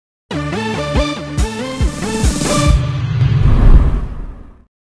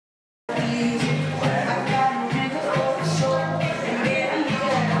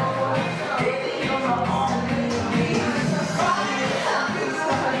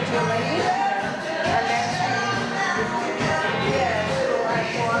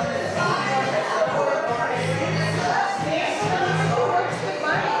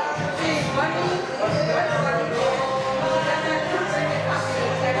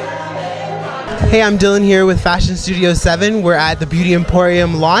Hey, I'm Dylan here with Fashion Studio 7. We're at the Beauty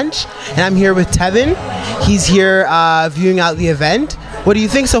Emporium launch, and I'm here with Tevin. He's here viewing out the event. What do you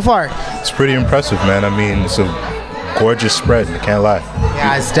think so far? It's pretty impressive, man. I mean, it's a gorgeous spread, I can't lie.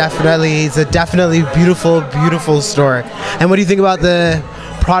 Yeah, it's a definitely beautiful, beautiful store. And what do you think about the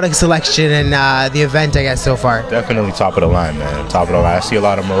product selection and the event, I guess, so far? Definitely top of the line, man. Top of the line. I see a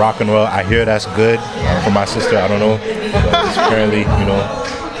lot of Moroccan oil. I hear that's good for my sister. I don't know. But it's apparently, you know,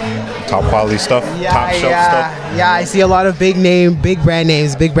 top quality stuff, top shelf stuff. Yeah, I see a lot of big brand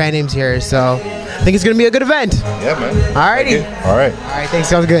names here. So I think it's going to be a good event. Yeah, man. Alrighty. All right. All right, thanks.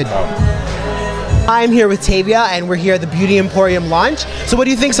 Sounds good. I'm here with Tavia, and we're here at the Beauty Emporium launch. So what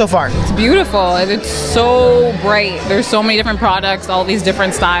do you think so far? It's beautiful. It's so bright. There's so many different products, all these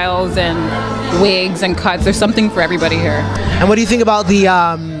different styles and wigs and cuts. There's something for everybody here. And what do you think about the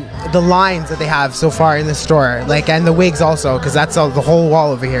lines that they have so far in the store, like, and the wigs also, because that's the whole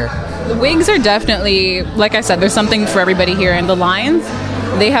wall over here? The wigs are definitely, like I said, there's something for everybody here. And the lines,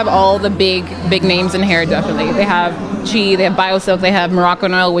 they have all the big names in hair, definitely. They have Chi, they have BioSilk, they have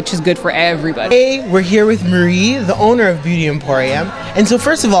Moroccan oil, which is good for everybody. Hey, we're here with Marie, the owner of Beauty Emporium. And so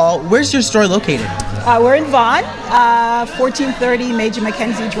first of all, where's your store located? We're in Vaughan, 1430 Major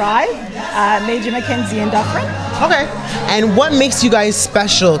Mackenzie Drive, Major Mackenzie and Dufferin. Okay. And what makes you guys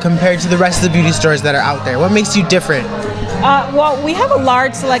special compared to the rest of the beauty stores that are out there? What makes you different? Well, we have a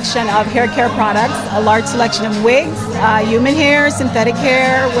large selection of hair care products, a large selection of wigs, human hair, synthetic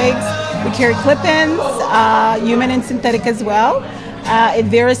hair, wigs. We carry clip-ins, human and synthetic as well, in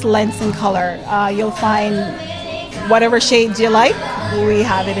various lengths and color. You'll find whatever shades you like, we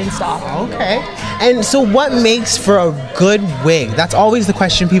have it in stock. Okay. And so what makes for a good wig? That's always the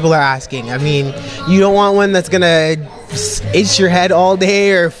question people are asking. I mean, you don't want one that's going to itch your head all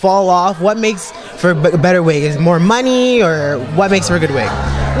day or fall off. What makes for a better wig? Is it more money, or what makes for a good wig?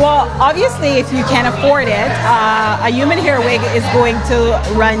 Well, obviously, if you can't afford it, a human hair wig is going to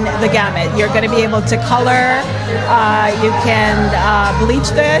run the gamut. You're going to be able to color, you can bleach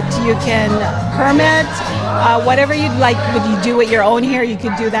it, you can perm it, whatever you'd like. If you do with your own hair, you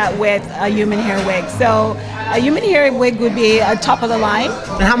could do that with a human hair wig. So a human hair wig would be a top of the line.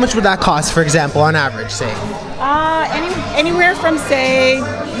 And how much would that cost, for example, on average, say? Anywhere from, say,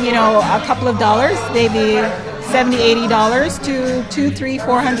 you know, a couple of dollars, maybe $70, $80 to $200, $300,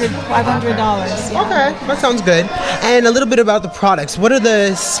 $400, $500. Yeah. Okay, that sounds good. And a little bit about the products. What are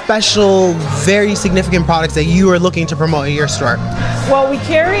the special, very significant products that you are looking to promote in your store? Well, we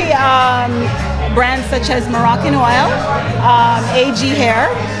carry brands such as Moroccan oil, AG hair.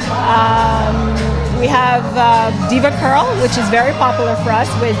 We have Diva Curl, which is very popular for us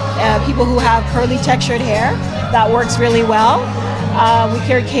with people who have curly textured hair. That works really well. We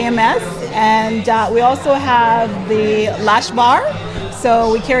carry KMS, and we also have the Lash Bar.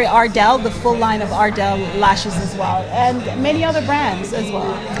 So we carry Ardell, the full line of Ardell lashes as well, and many other brands as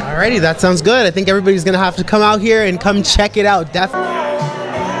well. Alrighty, that sounds good. I think everybody's going to have to come out here and come check it out, definitely.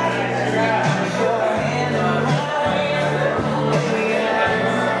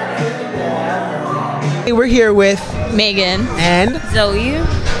 We're here with Megan and Zoe.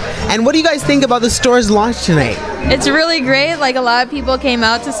 And what do you guys think about the store's launch tonight? It's really great. Like, a lot of people came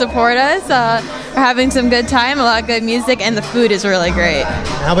out to support us. We're having some good time, a lot of good music, and the food is really great.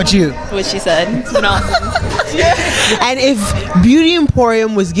 How about you? What she said. It's been awesome. And if Beauty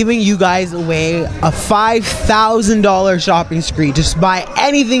Emporium was giving you guys away a $5,000 shopping spree, just buy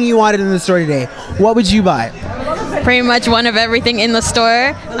anything you wanted in the store today, what would you buy? Pretty much one of everything in the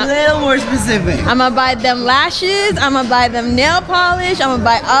store. A little more specific. I'm gonna buy them lashes, I'm gonna buy them nail polish, I'm gonna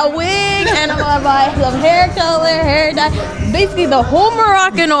buy a wig, and I'm gonna buy some hair color, hair dye, basically the whole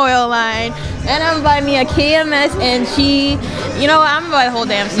Moroccan oil line. And I'm gonna buy me a KMS and Chi. You know what, I'm gonna buy the whole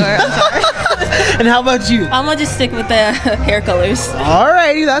damn store. I'm sorry. And how about you? I'm gonna just stick with the hair colors.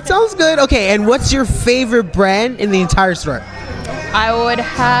 Alrighty, that sounds good. Okay, and what's your favorite brand in the entire store? I would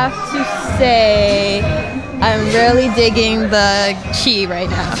have to say I'm really digging the Chi right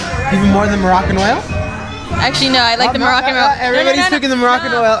now. Even more than Moroccan oil? Actually, no, I like the Moroccan oil. Everybody's picking the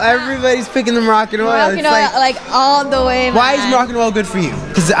Moroccan oil. Everybody's picking the Moroccan oil. Moroccan oil, like all the way. Why is Moroccan oil good for you?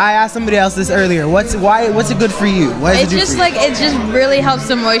 Because I asked somebody else this earlier. What's it good for you? What does it's it do just for like you? it just really helps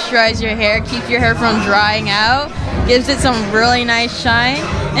to moisturize your hair, keep your hair from drying out, gives it some really nice shine,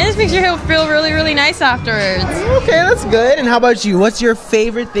 and just makes your hair feel really, really nice afterwards. Okay, that's good. And how about you? What's your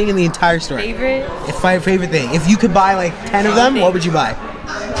favorite thing in the entire store? Favorite? If my favorite thing. If you could buy like 10 of them, what would you buy?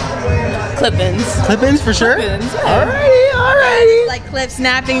 Clip-ins. Clip-ins for sure? Clip-ins, Alrighty, yeah. alrighty. Like clip,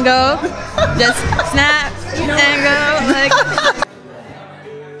 snap, and go. Just snap and go. Like.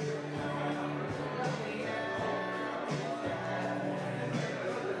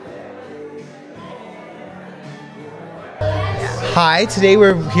 Hi, today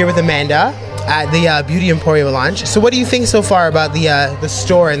we're here with Amanda at the Beauty Emporium launch. So what do you think so far about the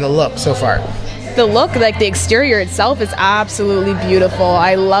store and the look so far? The look, like the exterior itself, is absolutely beautiful.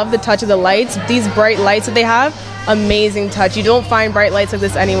 I love the touch of the lights. These bright lights that they have, amazing touch. You don't find bright lights like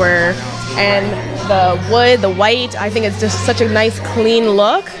this anywhere. And the wood, the white, I think it's just such a nice clean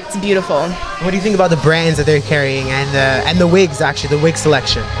look. It's beautiful. What do you think about the brands that they're carrying and the wigs, actually, the wig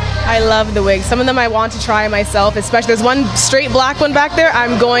selection? I love the wigs. Some of them I want to try myself, especially there's one straight black one back there.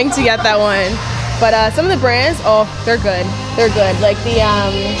 I'm going to get that one. But some of the brands, oh, they're good. They're good. Like they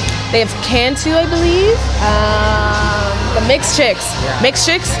have Cantu, I believe. The Mixed Chicks. Yeah. Mixed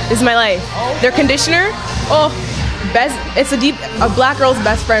Chicks is my life. Their conditioner, oh, best. It's a black girl's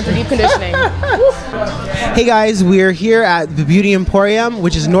best friend for deep conditioning. Hey guys, we're here at the Beauty Emporium,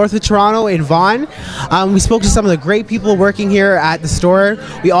 which is north of Toronto in Vaughan. We spoke to some of the great people working here at the store.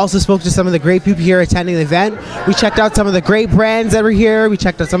 We also spoke to some of the great people here attending the event. We checked out some of the great brands that were here. We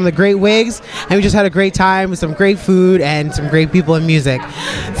checked out some of the great wigs, and we just had a great time with some great food and some great people and music.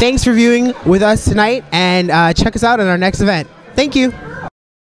 Thanks for viewing with us tonight, and check us out at our next event. Thank you.